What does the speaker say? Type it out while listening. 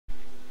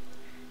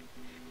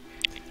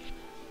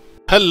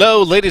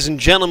Hello, ladies and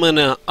gentlemen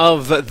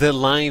of the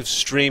live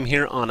stream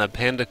here on A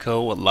Panda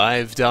Co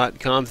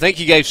live.com.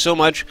 Thank you guys so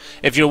much.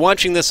 If you're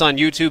watching this on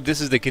YouTube,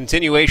 this is the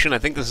continuation. I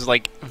think this is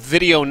like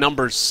video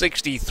number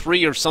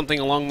 63 or something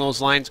along those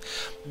lines.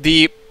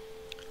 The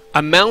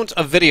amount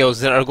of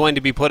videos that are going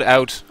to be put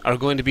out are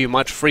going to be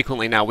much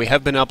frequently now. We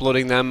have been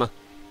uploading them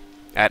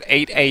at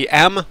 8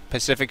 a.m.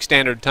 Pacific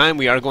Standard Time.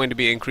 We are going to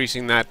be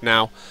increasing that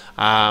now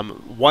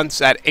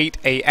once at 8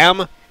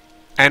 a.m.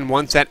 and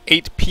once at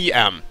 8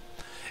 p.m.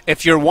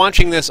 If you're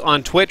watching this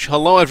on Twitch,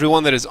 hello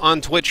everyone that is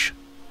on Twitch.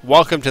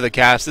 Welcome to the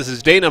cast. This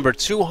is day number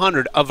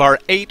 200 of our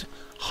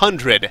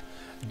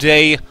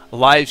 800-day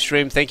live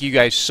stream. Thank you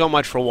guys so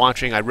much for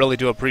watching. I really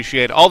do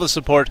appreciate it. All the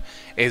support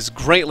is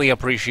greatly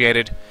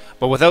appreciated.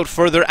 But without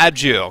further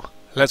ado,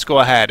 let's go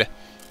ahead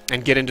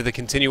and get into the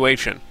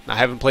continuation. I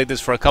haven't played this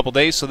for a couple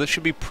days, so this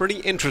should be pretty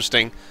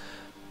interesting,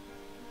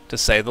 to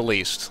say the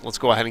least. Let's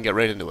go ahead and get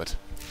right into it.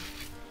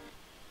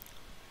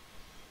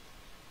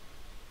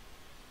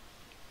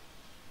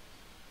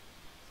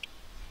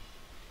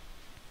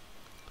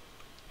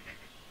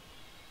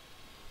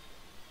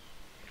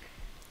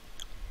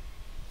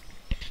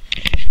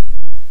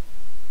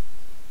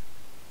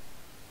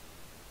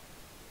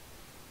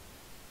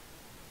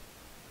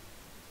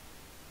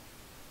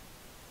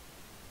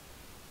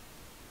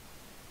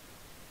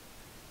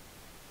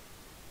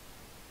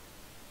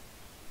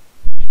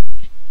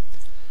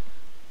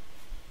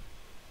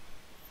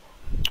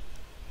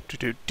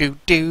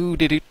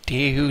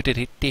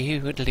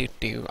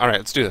 Alright,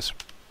 let's do this.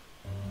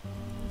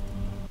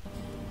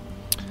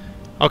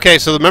 Okay,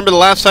 so remember the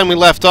last time we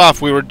left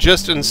off, we were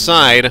just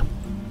inside,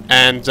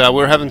 and we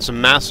were having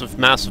some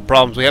massive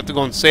problems. We have to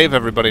go and save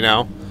everybody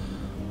now,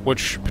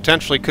 which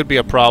potentially could be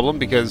a problem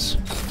because,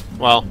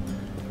 well,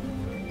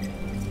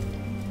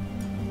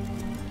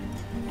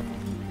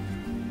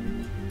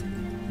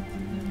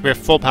 we have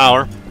full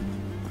power.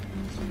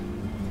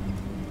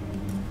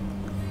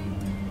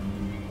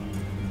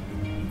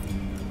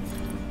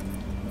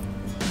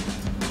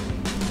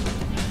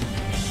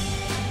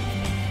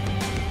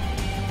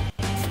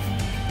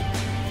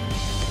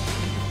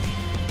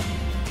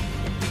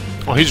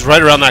 Oh, he's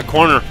right around that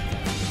corner.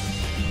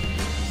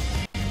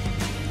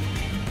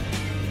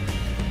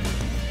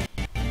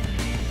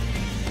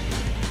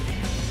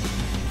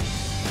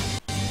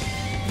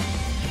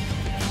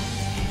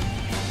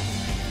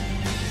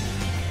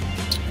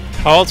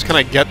 How else can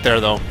I get there,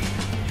 though?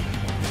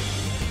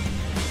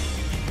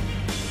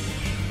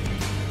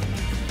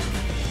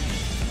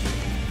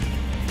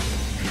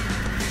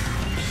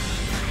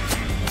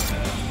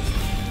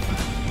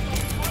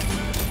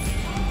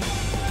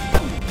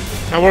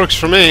 That works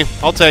for me.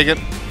 I'll take it.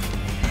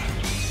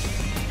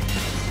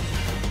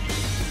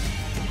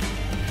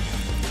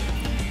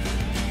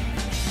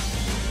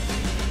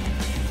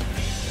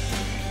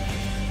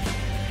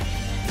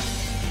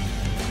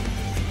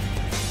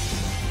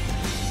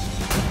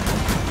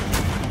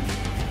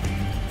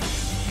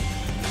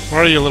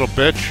 Where are you, little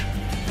bitch?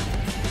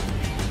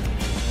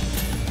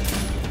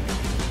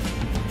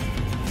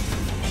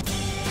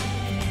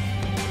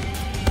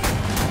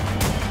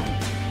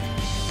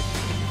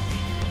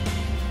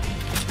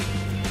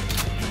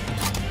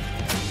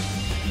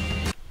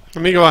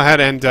 Let me go ahead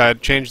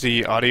and change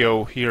the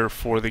audio here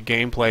for the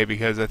gameplay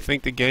because I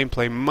think the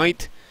gameplay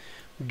might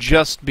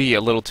just be a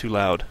little too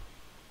loud.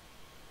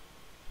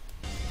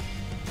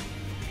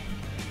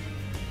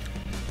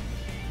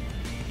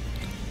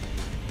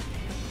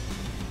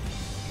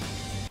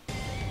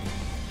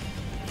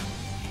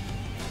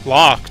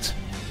 Locked.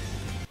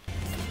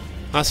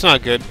 That's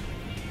not good.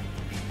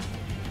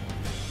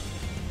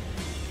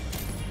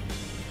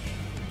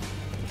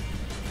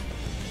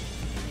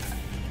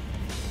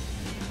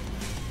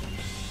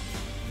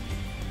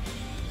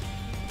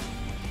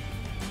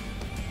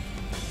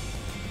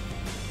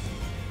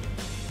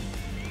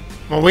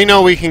 Well, we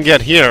know we can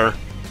get here.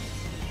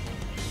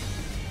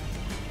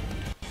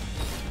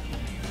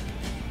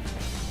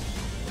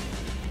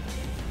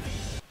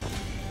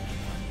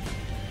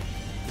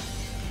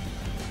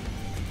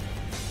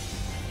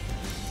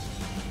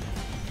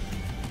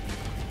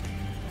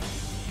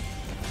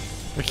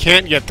 We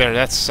can't get there,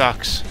 that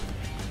sucks.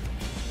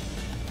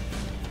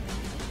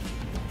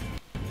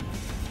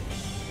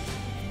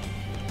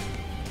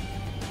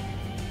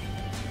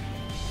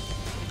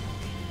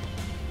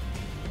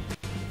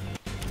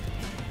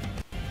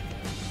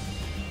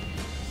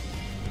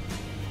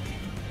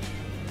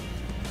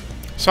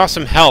 Saw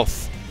some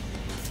health.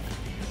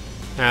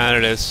 Ah, there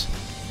it is.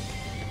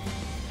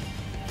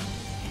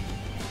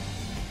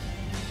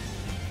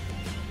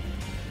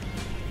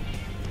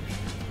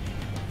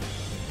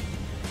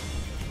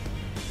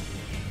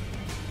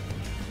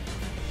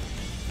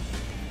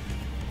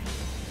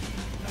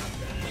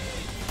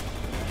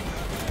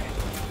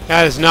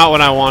 That is not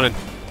what I wanted.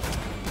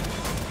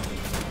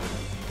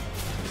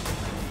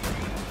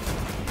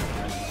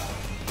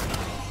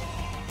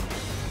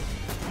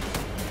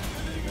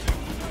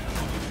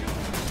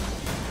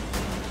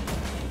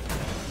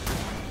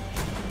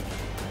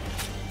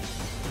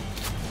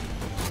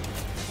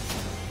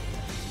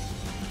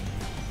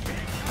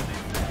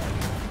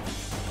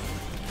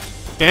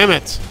 Damn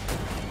it!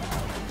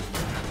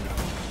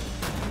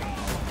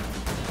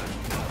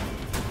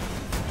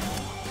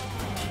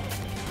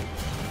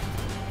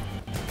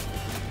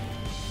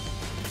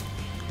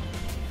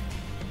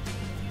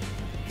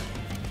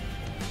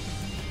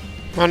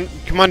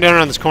 Come on down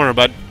around this corner,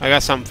 bud. I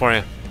got something for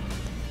you.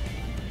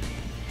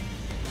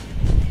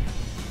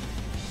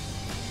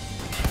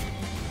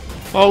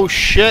 Oh,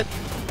 shit.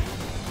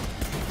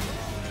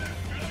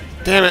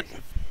 Damn it.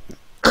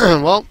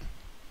 Well,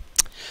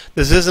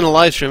 this isn't a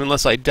live stream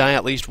unless I die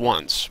at least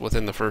once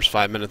within the first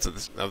 5 minutes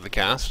of the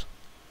cast.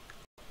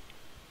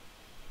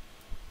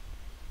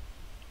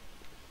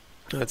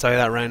 I'll tell you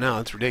that right now.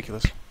 It's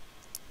ridiculous.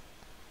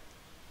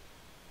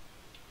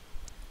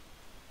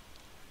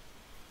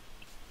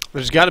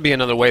 There's got to be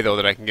another way, though,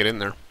 that I can get in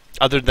there.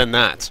 Other than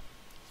that.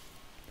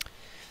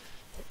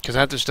 Because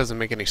that just doesn't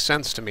make any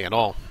sense to me at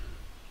all.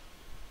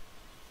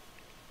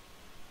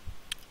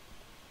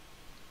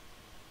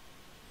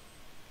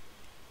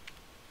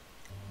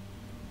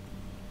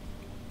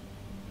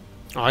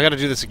 Oh, I gotta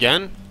do this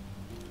again?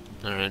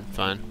 Alright,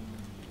 fine.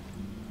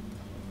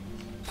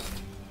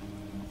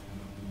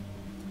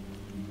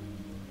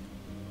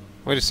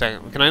 Wait a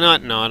second. Can I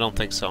not? No, I don't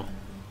think so.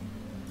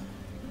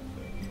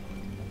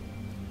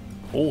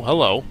 Oh,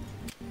 hello.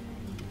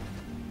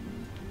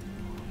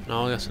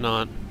 No, I guess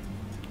not.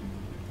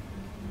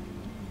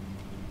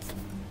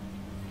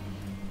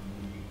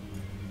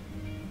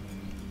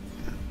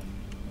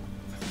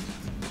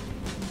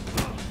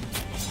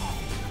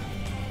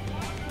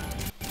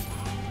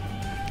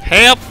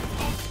 Help!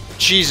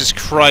 Jesus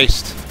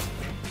Christ.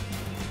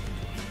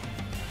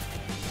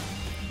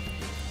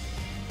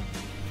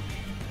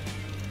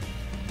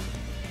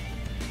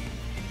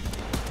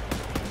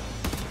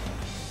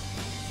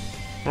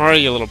 Where are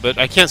you, a little bit?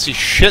 I can't see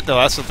shit, though.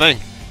 That's the thing.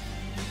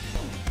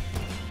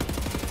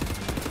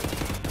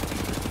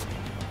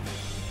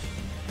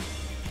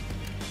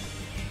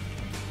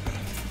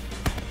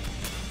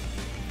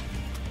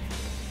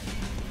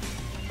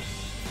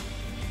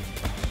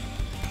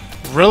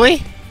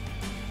 Really?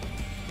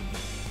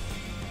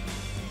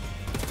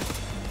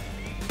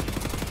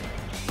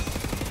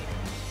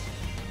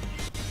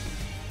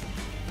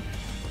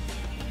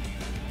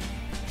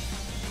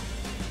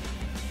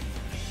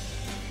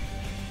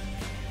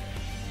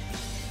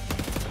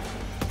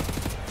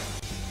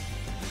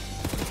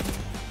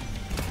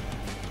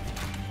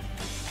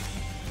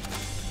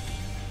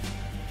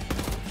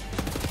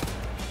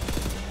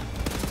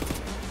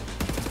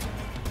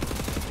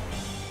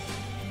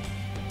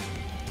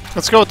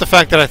 Let's go with the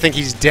fact that I think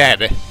he's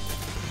dead.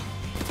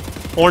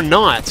 Or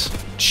not.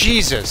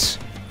 Jesus.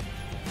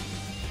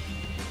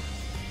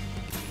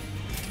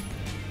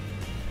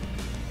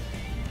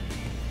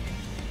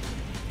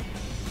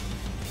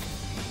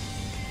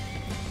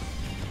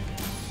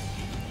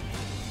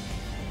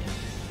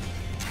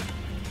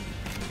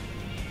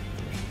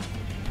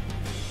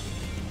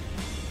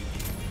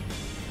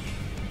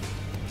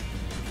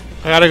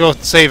 I gotta go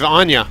save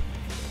Anya.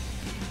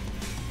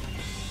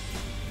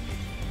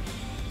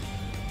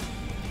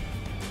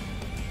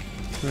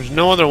 There's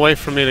no other way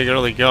for me to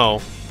really go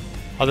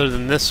other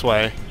than this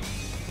way.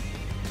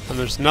 And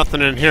there's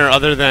nothing in here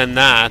other than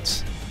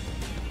that.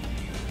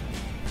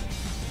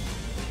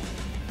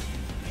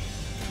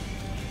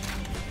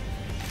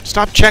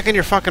 Stop checking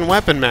your fucking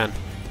weapon, man.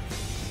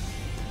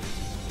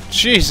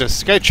 Jesus,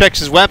 this guy checks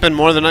his weapon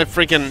more than I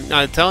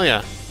tell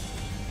ya.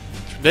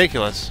 It's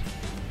ridiculous.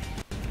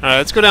 Alright,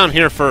 let's go down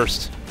here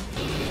first.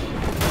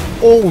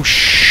 Oh,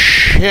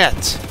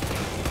 shit.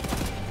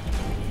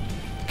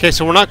 Okay,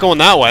 so we're not going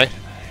that way.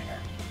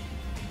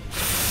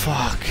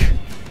 Fuck.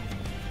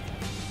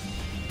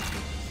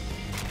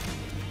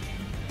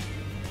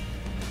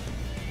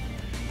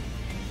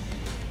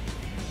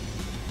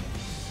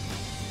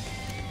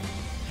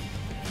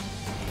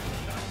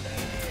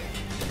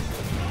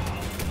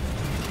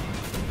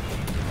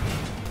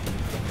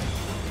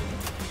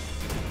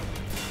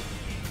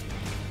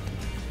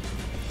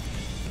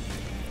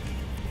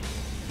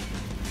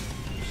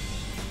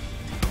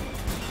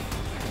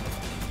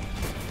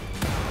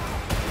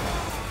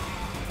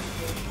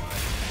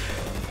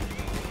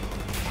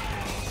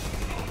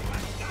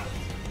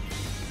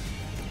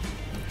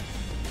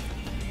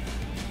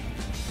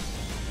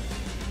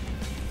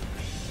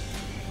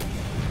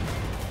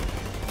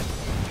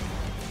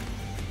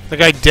 The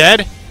guy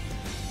dead?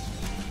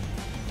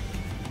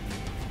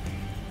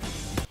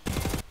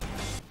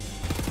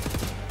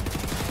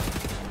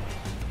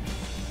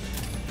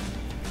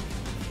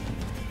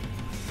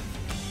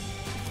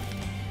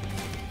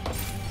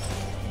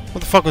 What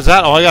the fuck was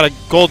that? Oh, I got a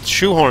gold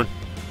shoehorn.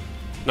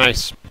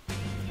 Nice.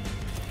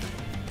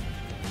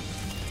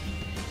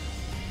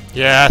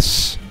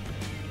 Yes.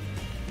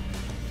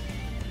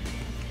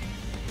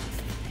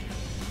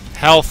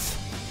 Health.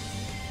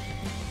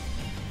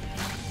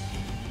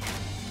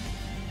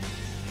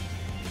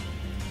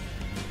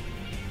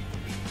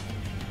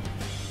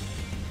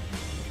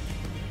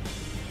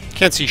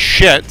 Can't see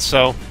shit,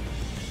 so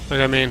like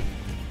I mean.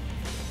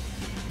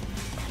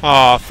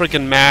 Aw,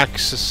 freaking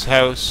Max's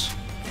house.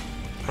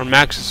 Or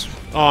Max's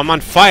Oh, I'm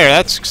on fire.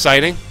 That's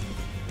exciting.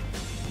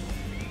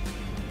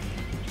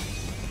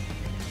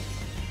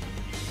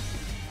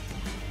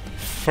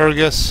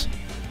 Fergus.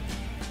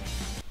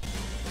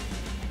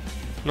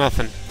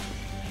 Nothing.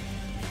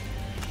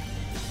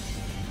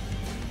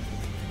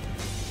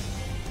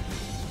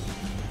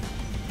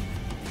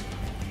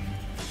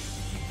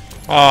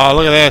 Oh,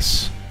 look at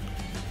this.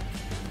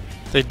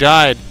 They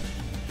died.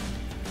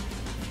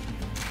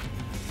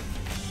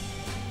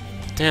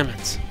 Damn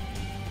it.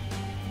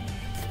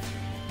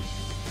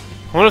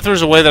 I wonder if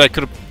there's a way that I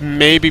could have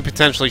maybe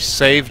potentially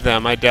saved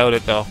them. I doubt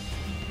it, though.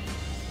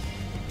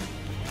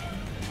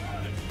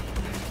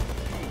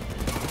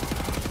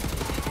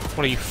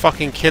 What, are you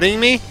fucking kidding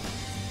me?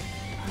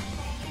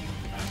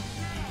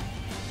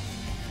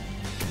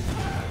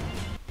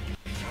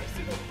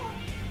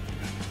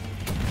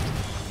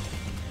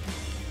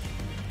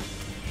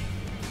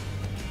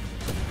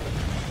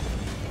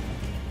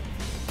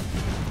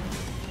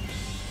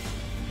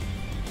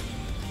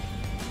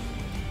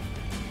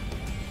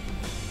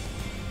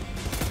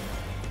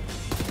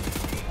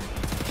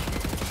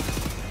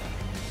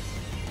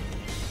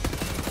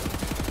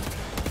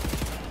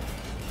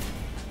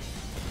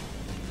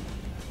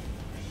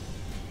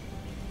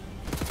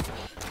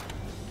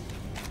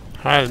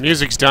 Alright, the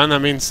music's done. That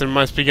means they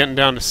must be getting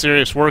down to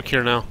serious work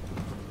here now.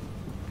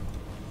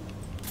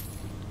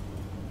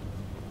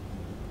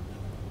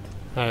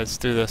 Alright, let's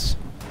do this.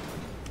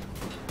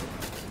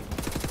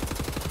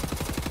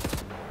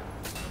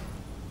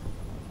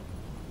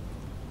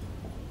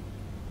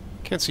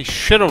 Can't see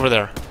shit over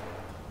there.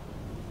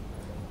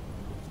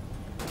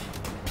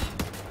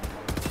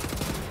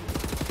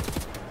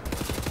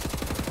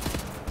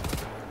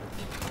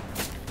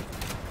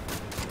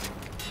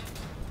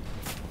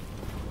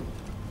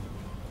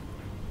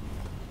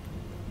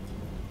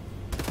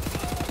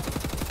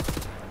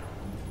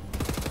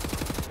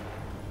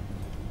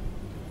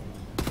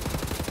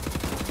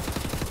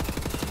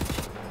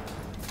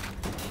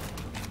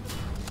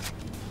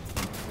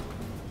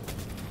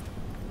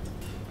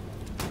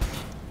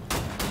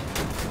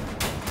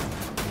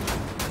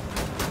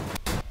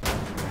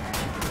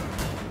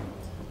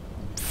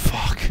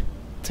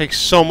 Takes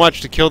so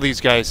much to kill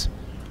these guys.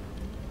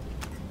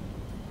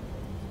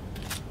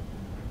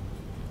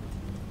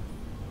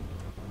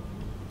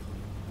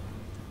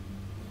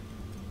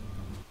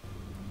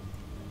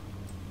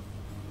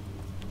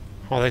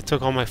 Oh, they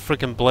took all my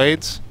freaking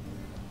blades?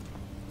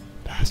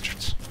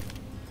 Bastards.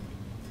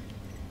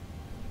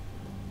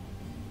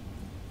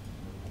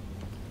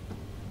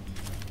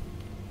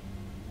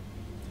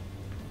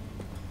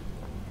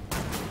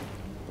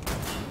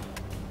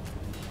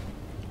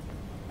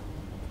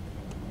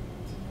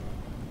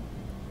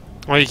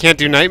 Oh, you can't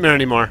do Nightmare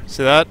anymore.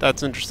 See that?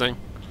 That's interesting.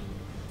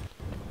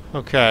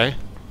 Okay.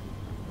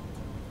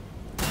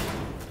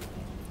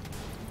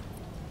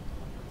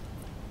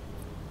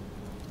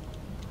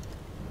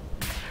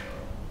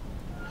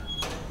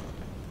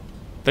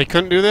 They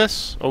couldn't do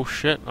this? Oh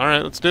shit.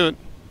 Alright, let's do it.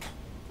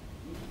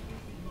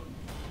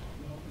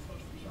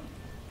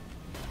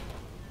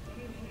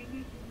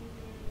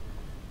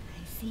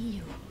 I see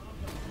you.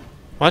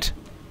 What?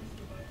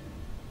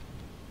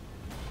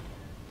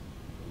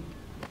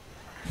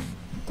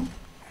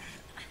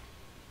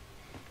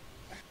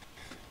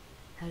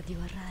 Heard you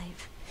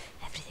arrive.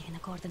 Everything in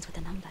accordance with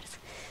the numbers.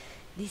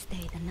 This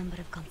day, the number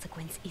of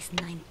consequence is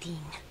 19.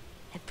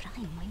 A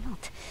prime, why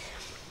not?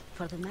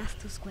 For the math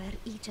to square,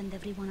 each and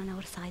every one on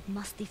our side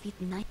must defeat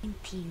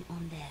 19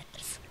 on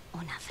theirs,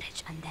 on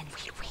average, and then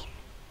we'll win.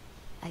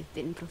 I've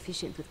been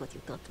proficient with what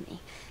you taught me.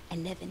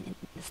 11 in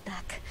the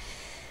stack.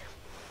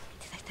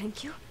 Did I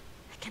thank you?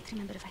 I can't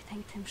remember if I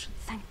thanked him. Should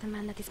thank the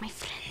man that is my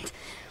friend.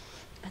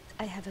 But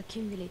I have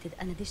accumulated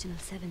an additional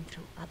 7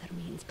 through other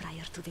means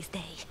prior to this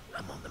day.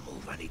 I'm on the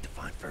move. I need to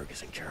find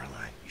Fergus and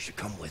Caroline. You should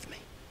come with me.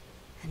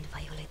 And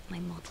violate my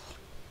model.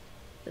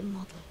 The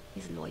model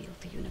is loyal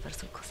to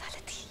universal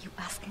causality. You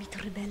ask me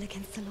to rebel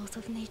against the laws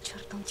of nature,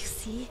 don't you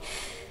see?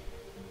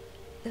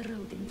 The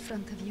road in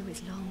front of you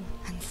is long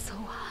and so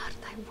hard.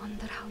 I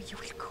wonder how you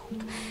will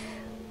cope.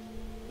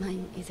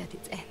 Mine is at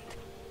its end.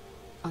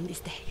 On this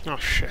day. Oh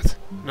shit.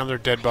 Another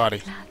dead body.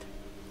 Glad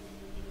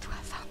to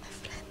have found my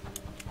friend.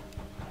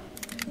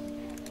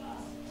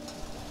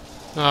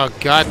 Oh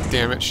god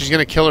damn it. She's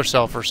gonna kill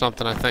herself or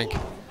something, I think.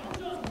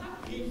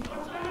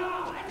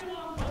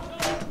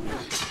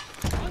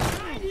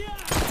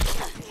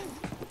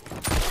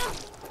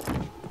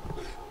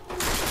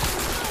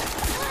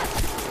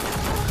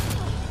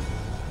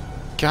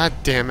 God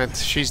damn it.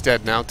 She's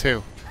dead now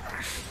too.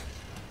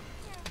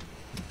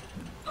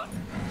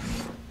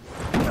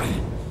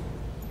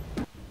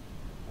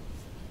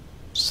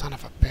 Son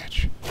of a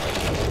bitch.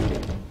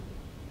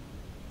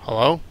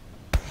 Hello?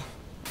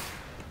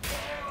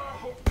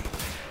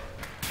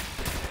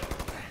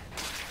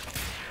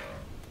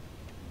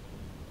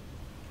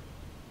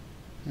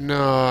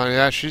 No,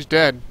 yeah, she's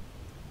dead.